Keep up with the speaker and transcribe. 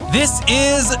This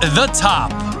is The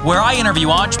Top, where I interview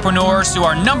entrepreneurs who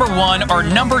are number one or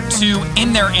number two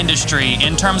in their industry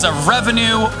in terms of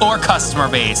revenue or customer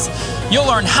base. You'll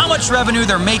learn how much revenue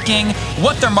they're making,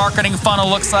 what their marketing funnel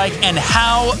looks like, and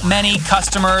how many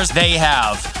customers they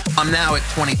have. I'm now at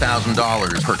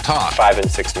 $20,000 per top. 5 and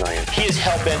 6 million. He is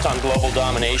hell-bent on global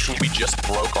domination. We just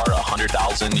broke our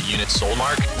 100,000 units sold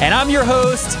mark. And I'm your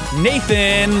host,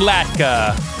 Nathan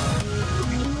Latka.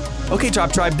 Okay,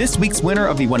 Top Tribe, this week's winner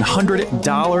of the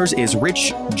 $100 is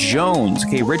Rich Jones.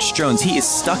 Okay, Rich Jones, he is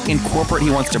stuck in corporate. He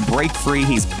wants to break free.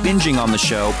 He's binging on the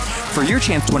show. For your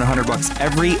chance to win $100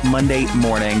 every Monday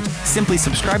morning, simply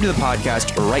subscribe to the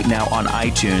podcast right now on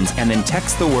iTunes and then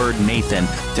text the word Nathan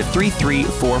to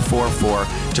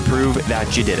 33444 to prove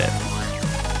that you did it.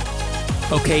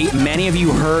 Okay, many of you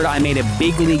heard I made a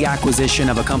big league acquisition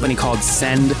of a company called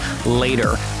Send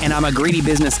Later, and I'm a greedy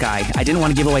business guy. I didn't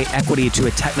want to give away equity to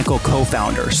a technical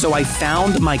co-founder, so I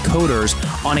found my coders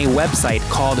on a website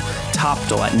called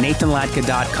Toptal at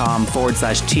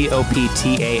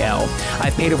nathanlatka.com/TOPTAL.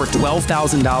 I've paid over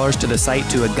 $12,000 to the site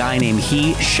to a guy named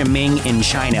He Shiming in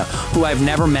China, who I've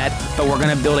never met, but we're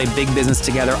going to build a big business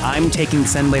together. I'm taking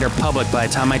Send Later public by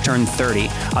the time I turn 30.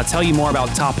 I'll tell you more about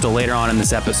Toptal later on in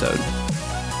this episode.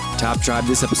 Top Tribe,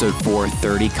 this episode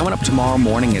 430. Coming up tomorrow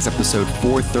morning is episode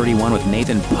 431 with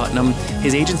Nathan Putnam.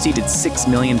 His agency did $6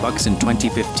 million in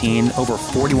 2015, over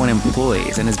 41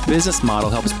 employees, and his business model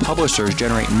helps publishers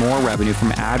generate more revenue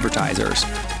from advertisers.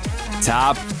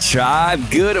 Top Tribe,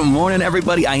 good morning,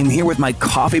 everybody. I am here with my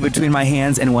coffee between my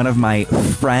hands and one of my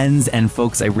friends and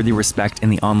folks I really respect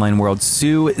in the online world,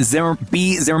 Sue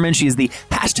Zimmerman. She is the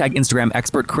hashtag Instagram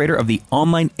expert, creator of the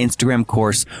online Instagram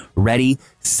course, Ready,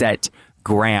 Set,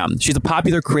 Graham. She's a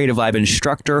popular Creative Live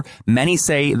instructor. Many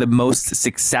say the most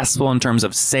successful in terms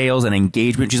of sales and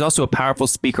engagement. She's also a powerful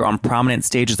speaker on prominent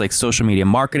stages like Social Media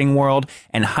Marketing World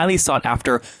and highly sought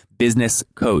after business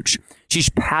coach.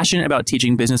 She's passionate about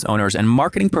teaching business owners and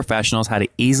marketing professionals how to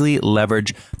easily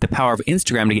leverage the power of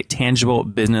Instagram to get tangible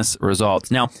business results.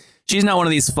 Now, she's not one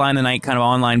of these fly-in-the-night kind of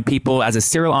online people. As a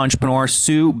serial entrepreneur,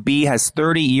 Sue B has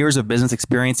 30 years of business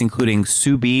experience, including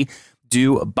Sue B,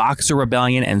 Do Boxer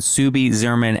Rebellion, and Sue B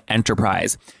Zimmerman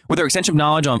Enterprise. With her extensive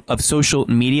knowledge of social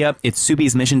media, it's Sue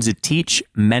B's mission to teach,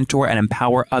 mentor, and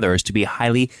empower others to be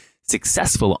highly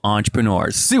successful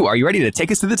entrepreneurs. Sue, are you ready to take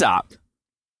us to the top?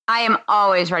 I am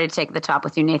always ready to take the top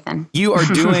with you, Nathan. You are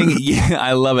doing, yeah,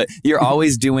 I love it. You're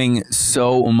always doing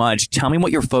so much. Tell me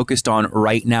what you're focused on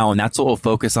right now, and that's what we'll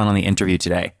focus on the interview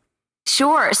today.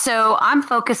 Sure. So I'm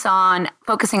focusing on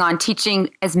teaching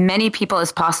as many people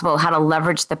as possible how to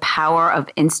leverage the power of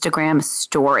Instagram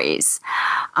stories.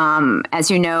 As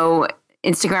you know,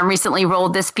 Instagram recently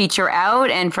rolled this feature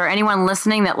out. And for anyone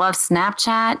listening that loves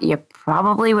Snapchat, you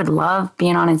probably would love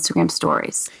being on Instagram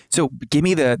stories. So give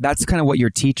me that's kind of what you're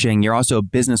teaching. You're also a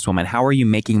businesswoman. How are you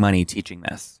making money teaching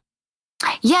this?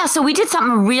 Yeah, so we did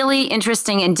something really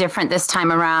interesting and different this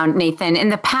time around, Nathan. In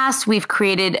the past, we've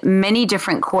created many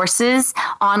different courses,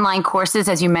 online courses,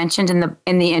 as you mentioned in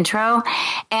the intro,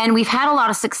 and we've had a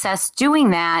lot of success doing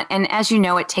that. And as you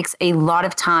know, it takes a lot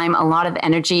of time, a lot of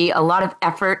energy, a lot of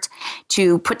effort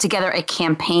to put together a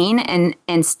campaign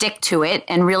and stick to it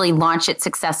and really launch it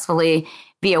successfully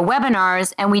via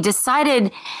webinars. And we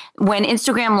decided when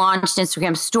Instagram launched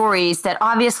Instagram Stories that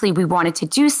obviously we wanted to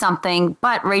do something,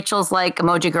 but Rachel's like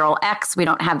Emoji Girl X. We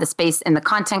don't have the space in the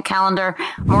content calendar.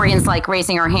 Maureen's like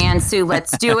raising her hand. Sue,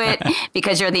 let's do it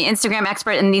because you're the Instagram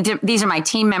expert. And these are my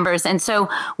team members. And so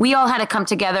we all had to come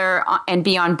together and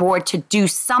be on board to do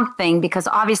something because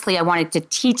obviously I wanted to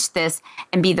teach this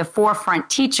and be the forefront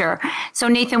teacher. So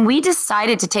Nathan, we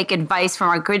decided to take advice from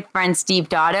our good friend Steve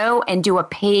Dotto and do a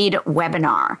paid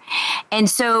webinar. And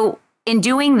so in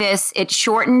doing this, it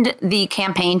shortened the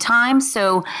campaign time.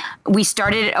 So we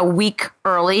started a week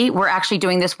early. We're actually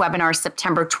doing this webinar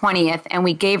September 20th, and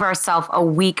we gave ourselves a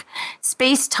week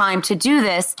space time to do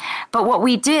this. But what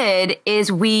we did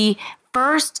is we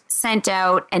first sent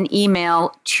out an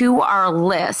email to our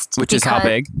list. Which is how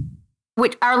big?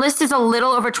 Which our list is a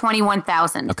little over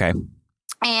 21,000. Okay.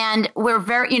 And we're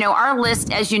very, our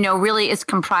list, as you know, really is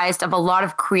comprised of a lot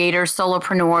of creators,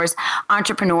 solopreneurs,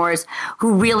 entrepreneurs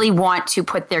who really want to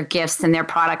put their gifts and their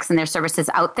products and their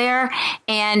services out there.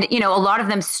 And, a lot of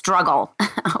them struggle.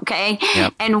 Okay.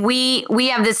 Yep. And we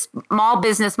have this small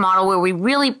business model where we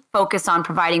really focus on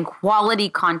providing quality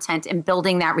content and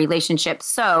building that relationship.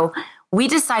 So we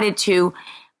decided to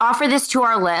offer this to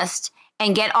our list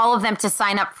and get all of them to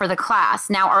sign up for the class.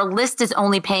 Now, our list is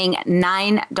only paying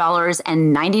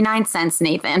 $9.99,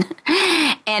 Nathan.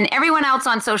 And everyone else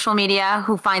on social media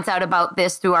who finds out about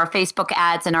this through our Facebook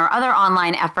ads and our other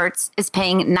online efforts is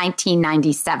paying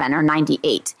 $19.97 or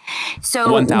 $98. So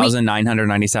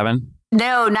 $1,997?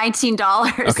 No,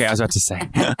 $19. Okay, I was about to say.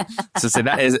 So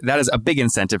that is a big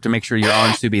incentive to make sure you're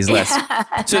on Subi's list.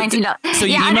 So, $19. So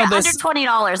you emailed this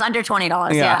under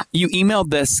 $20. Yeah. You emailed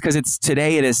this because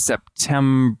today it is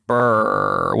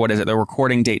September. What is it? The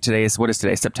recording date today is, what is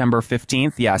today? September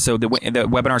 15th. Yeah. So the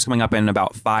webinar is coming up in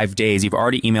about 5 days. You've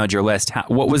already emailed your list.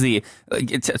 What was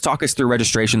talk us through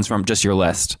registrations from just your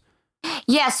list.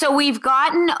 Yeah. So we've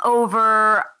gotten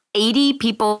over 80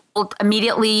 people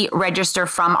immediately register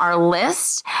from our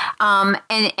list.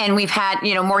 And we've had,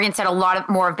 Morgan said a lot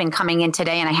more have been coming in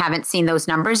today, and I haven't seen those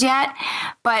numbers yet.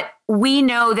 But we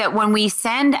know that when we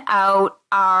send out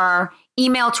our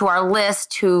email to our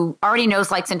list who already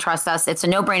knows, likes, and trusts us, it's a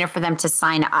no-brainer for them to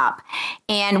sign up.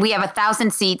 And we have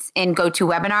 1,000 seats in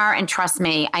GoToWebinar. And trust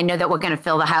me, I know that we're going to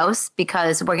fill the house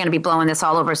because we're going to be blowing this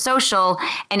all over social.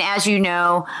 And as you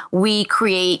know, we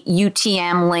create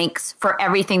UTM links for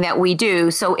everything that we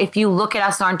do. So if you look at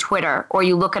us on Twitter, or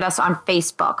you look at us on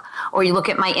Facebook, or you look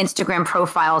at my Instagram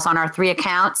profiles on our 3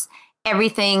 accounts,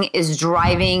 everything is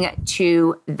driving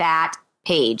to that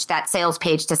page, that sales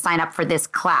page, to sign up for this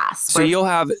class. So you'll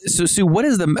have, Sue, what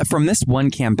is from this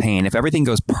one campaign, if everything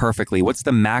goes perfectly, what's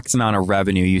the max amount of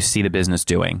revenue you see the business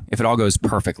doing if it all goes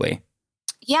perfectly?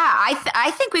 Yeah,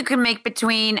 I think we could make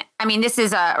between, this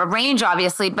is a range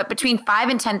obviously, but between $5,000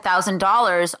 and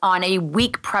 $10,000 on a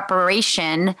week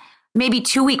preparation, maybe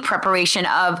 2-week preparation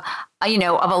of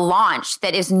a launch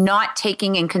that is not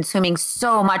taking and consuming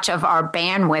so much of our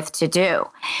bandwidth to do.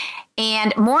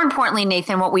 And more importantly,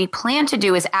 Nathan, what we plan to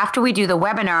do is after we do the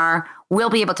webinar, we'll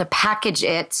be able to package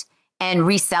it and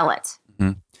resell it.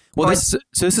 Mm-hmm. Well, this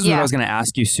is what I was going to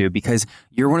ask you, Sue, because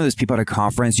you're one of those people at a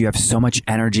conference. You have so much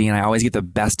energy, and I always get the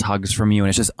best hugs from you, and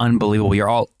it's just unbelievable. You're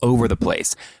all over the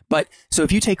place. But so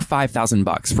if you take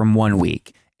 $5,000 from 1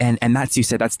 week, and that's, you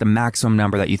said that's the maximum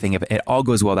number that you think, if it all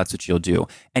goes well, that's what you'll do.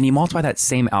 And you multiply that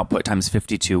same output times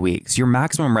 52 weeks. Your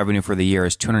maximum revenue for the year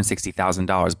is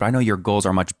 $260,000. But I know your goals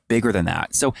are much bigger than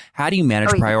that. So how do you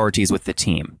manage priorities with the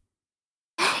team?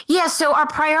 Yeah, so our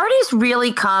priorities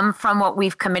really come from what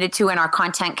we've committed to in our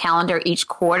content calendar each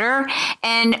quarter.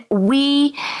 And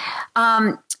we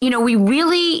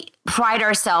really pride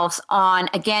ourselves on,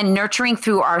 again, nurturing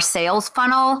through our sales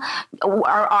funnel.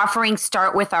 Our offerings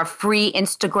start with our free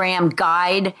Instagram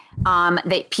guide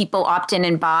that people opt in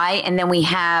and buy. And then we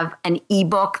have an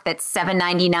ebook that's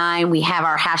 $7.99. We have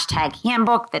our hashtag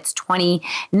handbook that's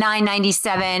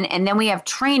 $29.97. And then we have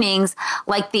trainings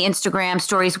like the Instagram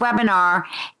Stories webinar.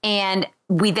 And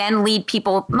we then lead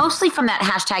people mostly from that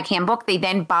hashtag handbook. They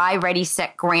then buy Ready,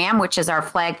 Set, Gram, which is our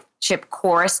flagship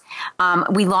course.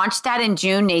 We launched that in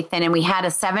June, Nathan, and we had a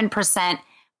 7%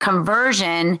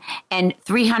 conversion, and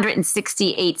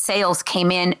 368 sales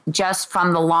came in just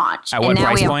from the launch. At what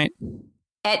price point?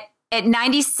 At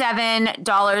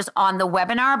 $97 on the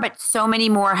webinar, but so many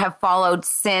more have followed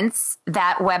since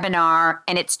that webinar,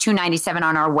 and it's $297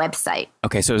 on our website.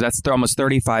 Okay, so that's almost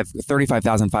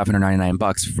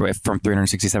 $35,599 from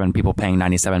 367 people paying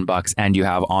 $97, and you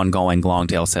have ongoing long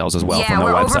tail sales as well from the website.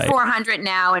 Yeah, we're over 400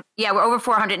 now. Yeah, we're over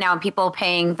 400 now, and people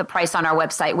paying the price on our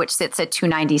website, which sits at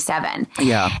 $297.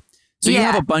 Yeah. So you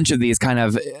have a bunch of these kind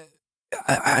of.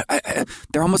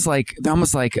 They're almost like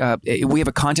we have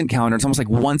a content calendar. It's almost like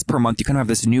once per month you kind of have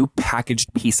this new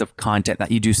packaged piece of content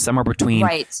that you do somewhere between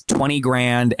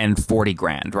 $20,000 and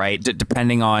 $40,000, right?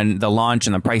 depending on the launch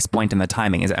and the price point and the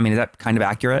timing. Is that kind of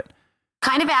accurate?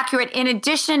 Kind of accurate. In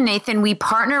addition, Nathan, we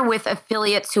partner with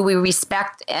affiliates who we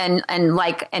respect and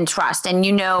like and trust. And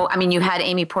you had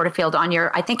Amy Porterfield on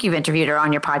I think you've interviewed her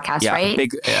on your podcast, right?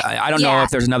 I don't know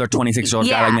if there's another 26-year-old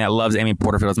guy like me that loves Amy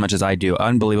Porterfield as much as I do.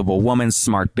 Unbelievable woman,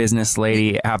 smart business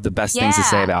lady, have the best things to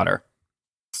say about her.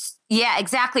 Yeah,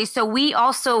 exactly. So we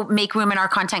also make room in our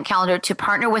content calendar to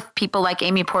partner with people like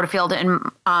Amy Porterfield and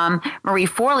Marie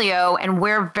Forleo, and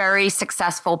we're very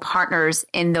successful partners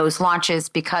in those launches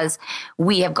because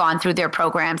we have gone through their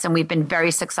programs and we've been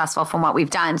very successful from what we've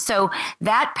done. So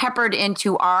that peppered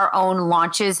into our own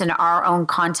launches and our own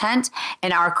content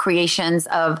and our creations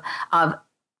of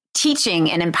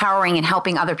teaching and empowering and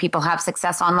helping other people have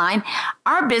success online.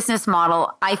 Our business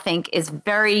model, I think, is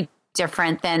very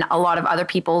different than a lot of other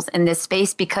people's in this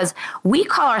space because we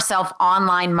call ourselves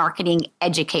online marketing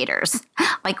educators.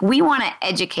 Like, we want to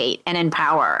educate and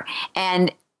empower.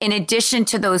 And in addition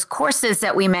to those courses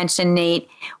that we mentioned, Nate,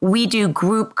 we do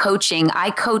group coaching.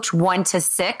 I coach 1 to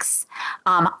 6.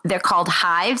 They're called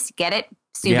Hives. Get it?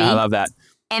 Subi? Yeah, I love that.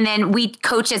 And then we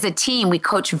coach as a team. We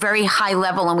coach very high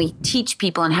level, and we teach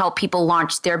people and help people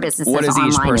launch their businesses. What does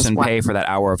each online person as well. pay for that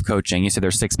hour of coaching? You said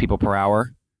there's 6 people per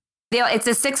hour? It's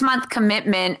a 6-month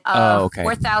commitment of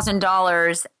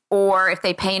 $4,000, or if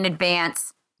they pay in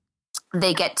advance,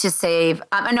 they get to save.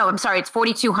 No, I'm sorry, it's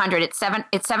 $4,200. It's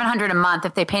 $700 a month.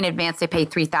 If they pay in advance, they pay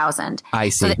 $3,000. I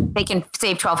see. So that they can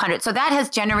save $1,200. So that has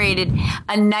generated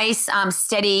a nice,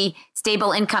 steady,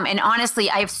 stable income. And honestly,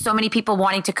 I have so many people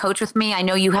wanting to coach with me. I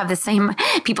know you have the same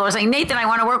people are saying, Nathan, I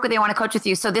want to work with you. I want to coach with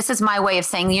you. So this is my way of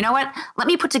saying, you know what? Let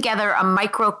me put together a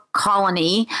micro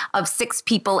colony of 6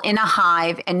 people in a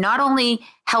hive, and not only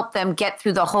help them get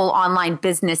through the whole online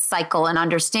business cycle and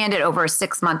understand it over a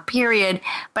 6-month period,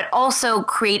 but also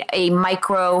create a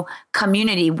micro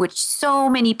community, which so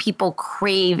many people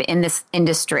crave in this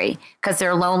industry because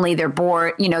they're lonely, they're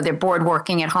bored, they're bored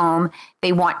working at home.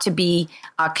 They want to be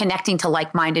connecting to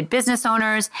like-minded business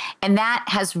owners. And that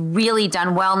has really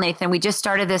done well, Nathan. We just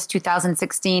started this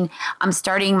 2016. I'm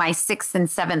starting my 6th and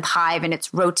 7th hive, and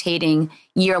it's rotating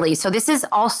yearly. So this is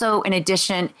also in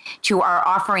addition to our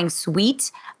offering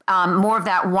suite, more of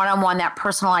that one-on-one, that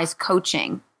personalized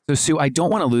coaching. So, Sue, I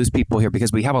don't want to lose people here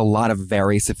because we have a lot of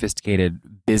very sophisticated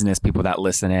business people that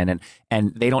listen in,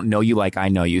 and they don't know you like I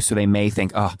know you. So they may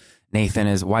think, oh,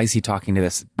 Nathan why is he talking to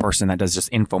this person that does just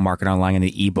info market online and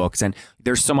the ebooks? And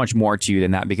there's so much more to you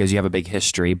than that because you have a big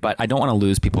history, but I don't want to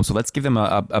lose people. So let's give them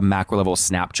a macro level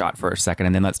snapshot for a second.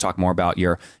 And then let's talk more about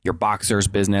your boxers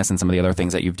business and some of the other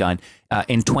things that you've done.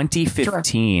 In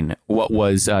 2015, sure. What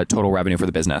was total revenue for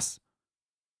the business?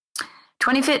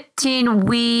 2015,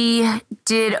 we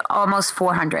did almost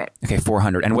 400. Okay,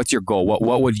 400. And what's your goal?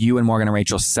 What would you and Morgan and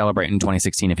Rachel celebrate in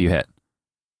 2016 if you hit?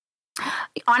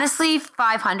 Honestly,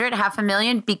 500,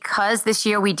 $500,000, because this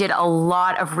year we did a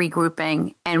lot of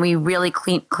regrouping and we really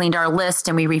cleaned our list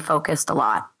and we refocused a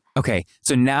lot. Okay,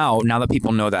 so now that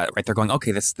people know that, right? They're going,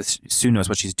 okay, this Sue knows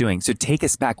what she's doing. So take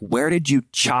us back. Where did you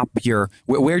chop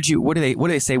what do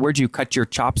they say? Where'd you cut your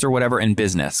chops or whatever in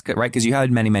business, right? Because you had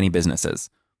many businesses.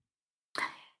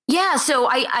 Yeah, so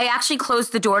I actually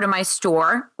closed the door to my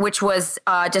store, which was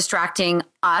distracting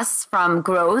us from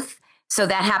growth. So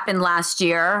that happened last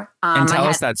year. And tell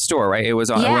us that store, right? It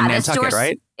was on Nantucket,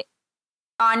 right?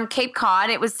 On Cape Cod.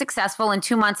 It was successful. In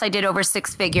 2 months, I did over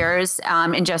 6 figures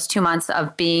in just 2 months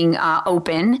of being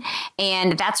open.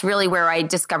 And that's really where I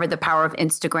discovered the power of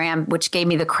Instagram, which gave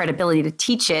me the credibility to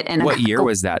teach it. And what year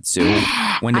was that, Sue?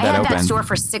 When did that open? I had that store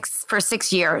for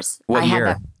six years. What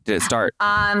year did it start?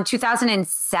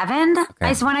 2007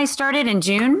 is when I started, in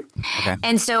June. Okay.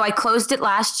 And so I closed it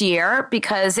last year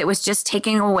because it was just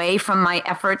taking away from my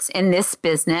efforts in this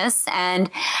business.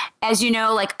 And as you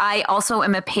know, like, I also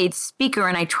am a paid speaker,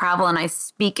 and I travel and I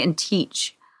speak and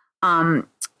teach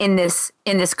in this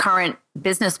current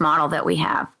business model that we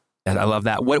have. I love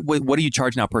that. What do you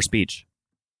charge now per speech?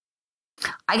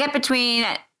 I get between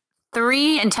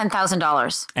 $3,000 and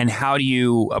 $10,000. And how do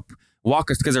you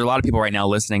walk us, because there are a lot of people right now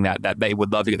listening that they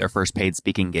would love to get their first paid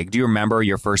speaking gig. Do you remember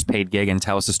your first paid gig, and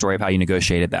tell us the story of how you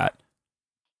negotiated that?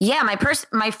 Yeah,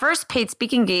 my first paid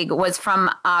speaking gig was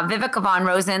from Viveka Von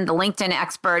Rosen, the LinkedIn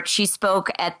expert. She spoke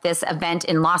at this event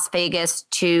in Las Vegas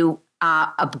to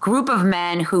a group of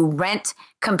men who rent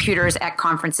computers at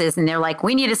conferences, and they're like,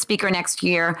 we need a speaker next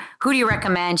year. Who do you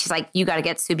recommend? She's like, you got to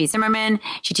get Subi Zimmerman.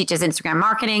 She teaches Instagram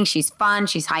marketing. She's fun.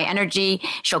 She's high energy.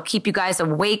 She'll keep you guys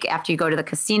awake after you go to the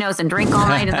casinos and drink all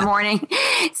night in the morning.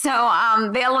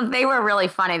 So they were really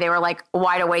funny. They were like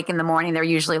wide awake in the morning. They're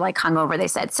usually like hungover, they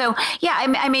said. So yeah,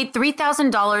 I made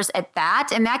 $3,000 at that.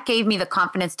 And that gave me the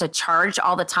confidence to charge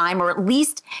all the time, or at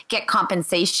least get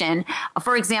compensation.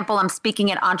 For example, I'm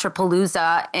speaking at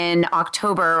Entrepalooza in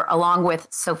October along with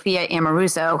Sophia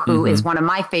Amoruso, who is one of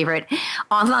my favorite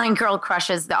online girl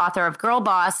crushes, the author of Girl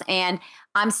Boss. And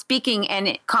I'm speaking,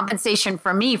 and compensation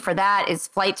for me for that is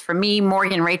flights for me,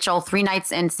 Morgan, Rachel, 3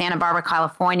 nights in Santa Barbara,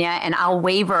 California. And I'll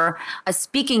waiver a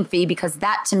speaking fee because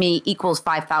that to me equals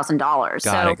 $5,000.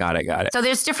 Got it. So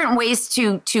there's different ways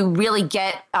to really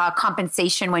get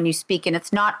compensation when you speak, and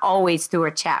it's not always through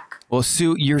a check. Well,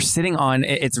 Sue, you're sitting on,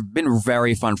 it's been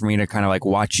very fun for me to kind of like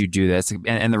watch you do this.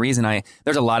 And the reason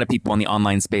there's a lot of people in the online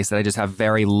online space that I just have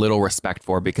very little respect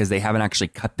for because they haven't actually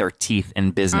cut their teeth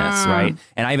in business, right?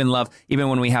 And I even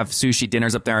when we have sushi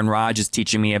dinners up there and Raj is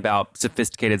teaching me about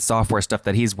sophisticated software stuff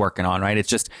that he's working on, right? It's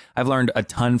just, I've learned a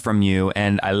ton from you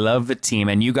and I love the team.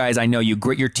 And you guys, I know you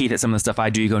grit your teeth at some of the stuff I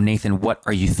do. You go, Nathan, what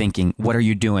are you thinking? What are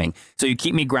you doing? So you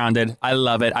keep me grounded. I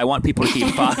love it. I want people to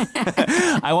keep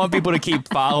I want people to keep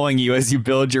following you as you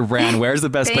build your brand. Where's the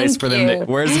best place for them?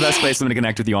 Where's the best place for them to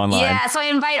connect with you online? Yeah, so I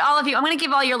invite all of you. I'm going to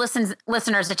give all your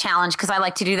listeners a challenge because I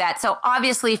like to do that. So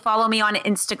obviously follow me on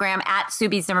Instagram at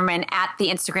Subi Zimmerman, at the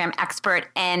Instagram expert.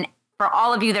 And for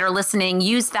all of you that are listening,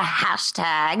 use the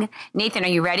hashtag. Nathan, are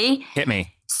you ready? Hit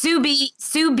me.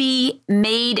 Subi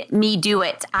made me do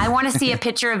it. I want to see a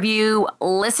picture of you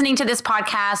listening to this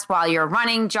podcast while you're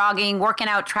running, jogging, working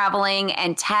out, traveling,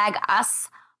 and tag us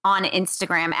on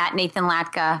Instagram at Nathan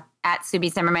Latka, at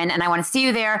Subi Zimmerman. And I want to see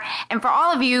you there. And for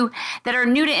all of you that are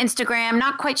new to Instagram,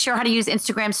 not quite sure how to use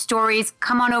Instagram stories,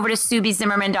 come on over to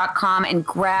SubiZimmerman.com and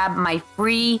grab my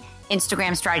free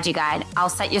Instagram strategy guide. I'll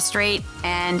set you straight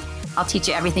and I'll teach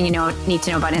you everything you need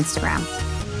to know about Instagram.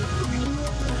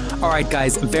 All right,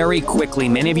 guys, very quickly,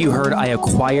 many of you heard I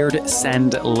acquired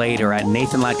Send Later at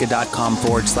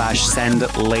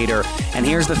nathanlatka.com/send later. And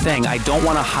here's the thing, I don't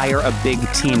want to hire a big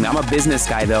team. I'm a business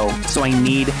guy though, so I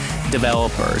need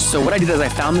developers. So what I did is I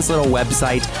found this little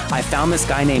website. I found this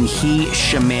guy named He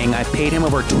Shiming. I paid him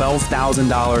over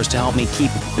 $12,000 to help me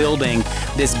keep building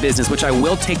this business, which I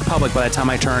will take public by the time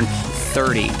I turn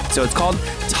 30. So it's called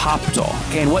Toptal.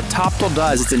 Okay, and what Toptal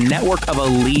does, it's a network of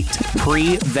elite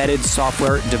pre-vetted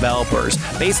software developers.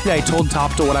 Basically, I told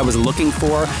Toptal what I was looking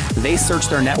for. They search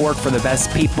their network for the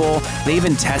best people. They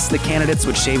even test the candidates,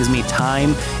 which saves me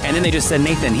time. And then they just said,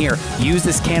 Nathan, here, use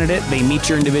this candidate. They meet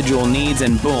your individual needs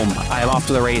and boom, I'm off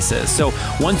to the races. So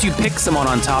once you pick someone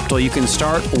on Toptal, you can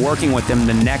start working with them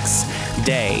the next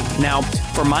day. Now,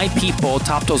 for my people,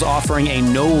 Toptal's offering a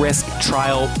no-risk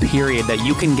trial period that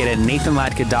you can get at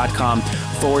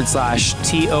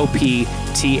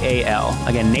nathanlatka.com/TOPTAL.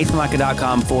 Again,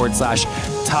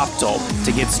 nathanlatka.com/Toptal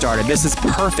to get started. This is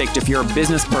perfect if you're a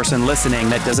business person listening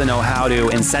that doesn't know how to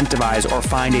incentivize or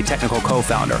find a technical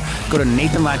co-founder. Go to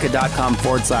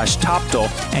nathanlatka.com/Toptal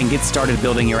and get started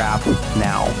building your app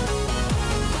now.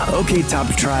 Okay, Top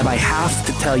Tribe, I have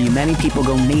to tell you, many people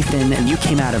go, Nathan, and you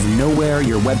came out of nowhere.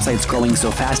 Your website's growing so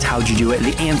fast. How'd you do it?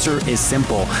 The answer is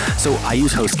simple. So I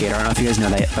use HostGator. I don't know if you guys know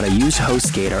that, but I use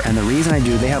HostGator. And the reason I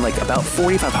do, they have like about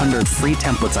 4,500 free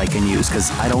templates I can use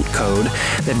because I don't code.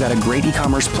 They've got a great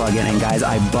e-commerce plugin. And guys,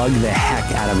 I bug the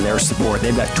heck out of their support.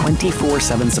 They've got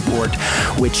 24/7 support,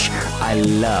 which I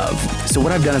love. So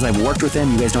what I've done is I've worked with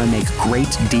them. You guys know I make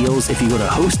great deals. If you go to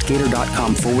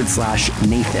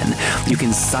HostGator.com/Nathan, you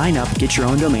can sign up, get your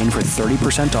own domain for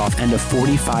 30% off and a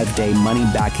 45-day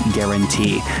money-back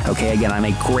guarantee. Okay, again, I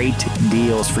make great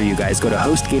deals for you guys. Go to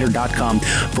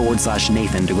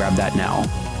HostGator.com/Nathan to grab that now.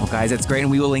 Well, guys, that's great. And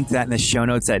we will link that in the show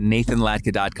notes at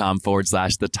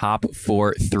nathanlatka.com/the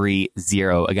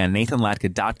top430. Again,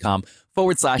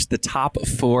 nathanlatka.com/the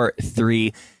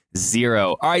top430.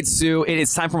 All right, Sue, it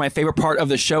is time for my favorite part of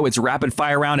the show. It's rapid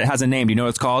fire round. It has a name. Do you know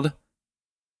what it's called?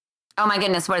 Oh my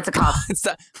goodness, what is it called? It's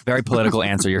a very political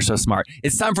answer. You're so smart.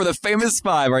 It's time for the famous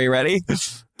five. Are you ready?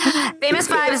 Famous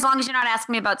five, as long as you're not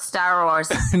asking me about Star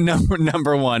Wars.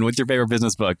 Number one, what's your favorite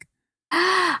business book?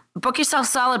 Book Yourself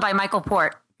Solid by Michael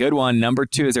Port. Good one. Number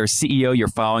two, is there a CEO you're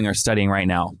following or studying right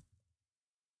now?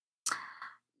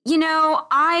 You know,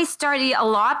 I study a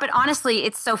lot, but honestly,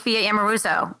 it's Sophia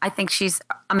Amoruso. I think she's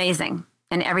amazing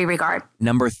in every regard.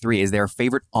 Number three, is there a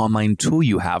favorite online tool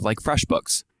you have, like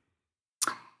FreshBooks?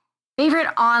 Favorite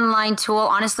online tool,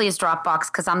 honestly, is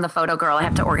Dropbox because I'm the photo girl. I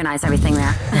have to organize everything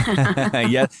there.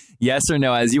 Yes or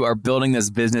no? As you are building this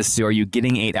business, Sue, are you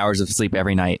getting 8 hours of sleep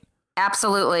every night?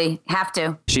 Absolutely. Have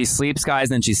to. She sleeps, guys,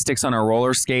 then she sticks on her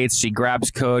roller skates. She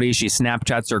grabs Cody. She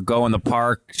Snapchats her go in the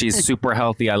park. She's super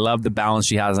healthy. I love the balance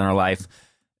she has in her life.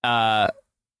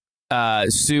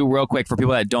 Sue, real quick, for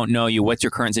people that don't know you, what's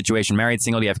your current situation? Married,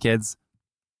 single, do you have kids?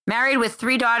 Married with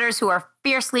 3 daughters who are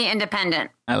fiercely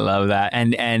independent. I love that.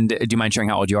 And do you mind sharing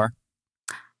how old you are?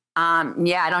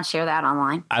 Yeah, I don't share that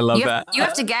online. I love that. You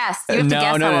have to guess. You have to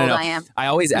guess how old I am.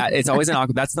 It's always an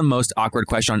awkward. That's the most awkward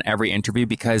question on every interview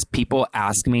because people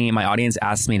ask me, my audience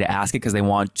asks me to ask it because they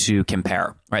want to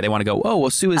compare, right? They want to go, oh,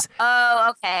 well, Sue is.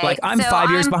 Oh, okay. Like I'm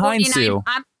 5 years behind 49, Sue.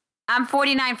 I'm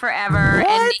 49 forever.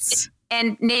 What?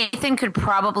 And Nathan could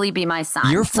probably be my son.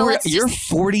 You're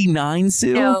 49,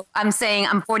 Sue? No, I'm saying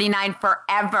I'm 49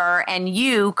 forever, and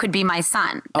you could be my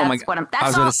son. That's what I'm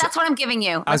giving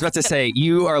you. I was about to say,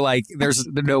 you are like, there's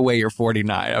no way you're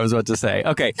 49. I was about to say.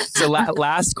 Okay, so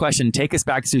last question. Take us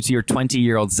back, Sue, to your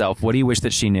 20-year-old self. What do you wish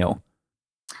that she knew?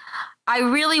 I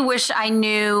really wish I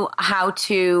knew how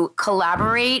to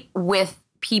collaborate with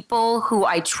people who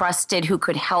I trusted who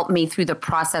could help me through the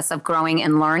process of growing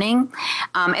and learning.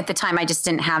 At the time, I just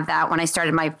didn't have that when I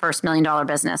started my first $1 million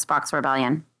business, Box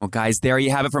Rebellion. Well, guys, there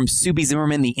you have it from Subi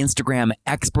Zimmerman, the Instagram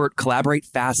expert. Collaborate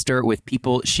faster with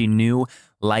people she knew,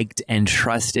 liked, and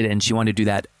trusted, and she wanted to do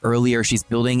that earlier. She's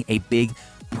building a big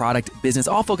product business,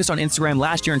 all focused on Instagram.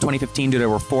 Last year in 2015, did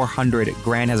over 400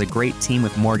 grand. Has a great team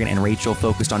with Morgan and Rachel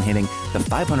focused on hitting the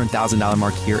 $500,000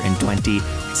 mark here in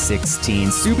 2016.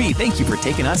 Subi, thank you for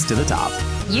taking us to the top.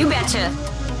 You betcha.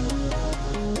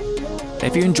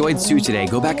 If you enjoyed Sue today,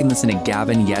 go back and listen to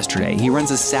Gavin yesterday. He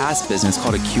runs a SaaS business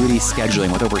called Acuity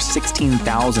Scheduling with over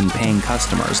 16,000 paying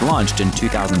customers, launched in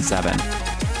 2007.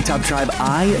 Top Tribe,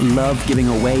 I love giving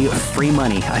away free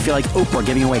money. I feel like Oprah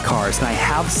giving away cars, and I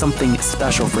have something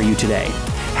special for you today.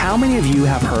 How many of you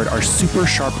have heard our super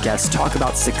sharp guests talk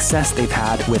about success they've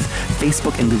had with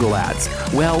Facebook and Google Ads?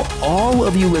 Well, all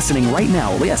of you listening right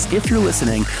now, yes, if you're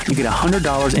listening, you get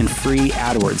 $100 in free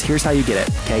AdWords. Here's how you get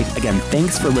it, okay? Again,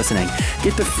 thanks for listening.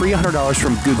 Get the free $100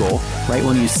 from Google, right,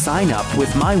 when you sign up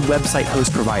with my website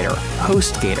host provider,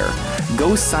 HostGator.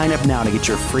 Go sign up now to get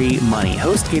your free money.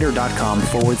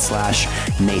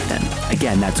 HostGator.com/Nathan.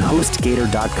 Again, that's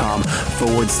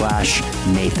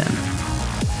HostGator.com/Nathan.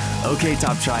 Okay,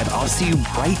 Top Tribe, I'll see you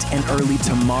bright and early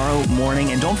tomorrow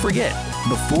morning. And don't forget,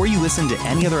 before you listen to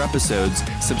any other episodes,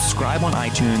 subscribe on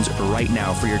iTunes right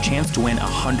now for your chance to win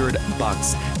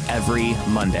 $100 every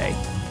Monday.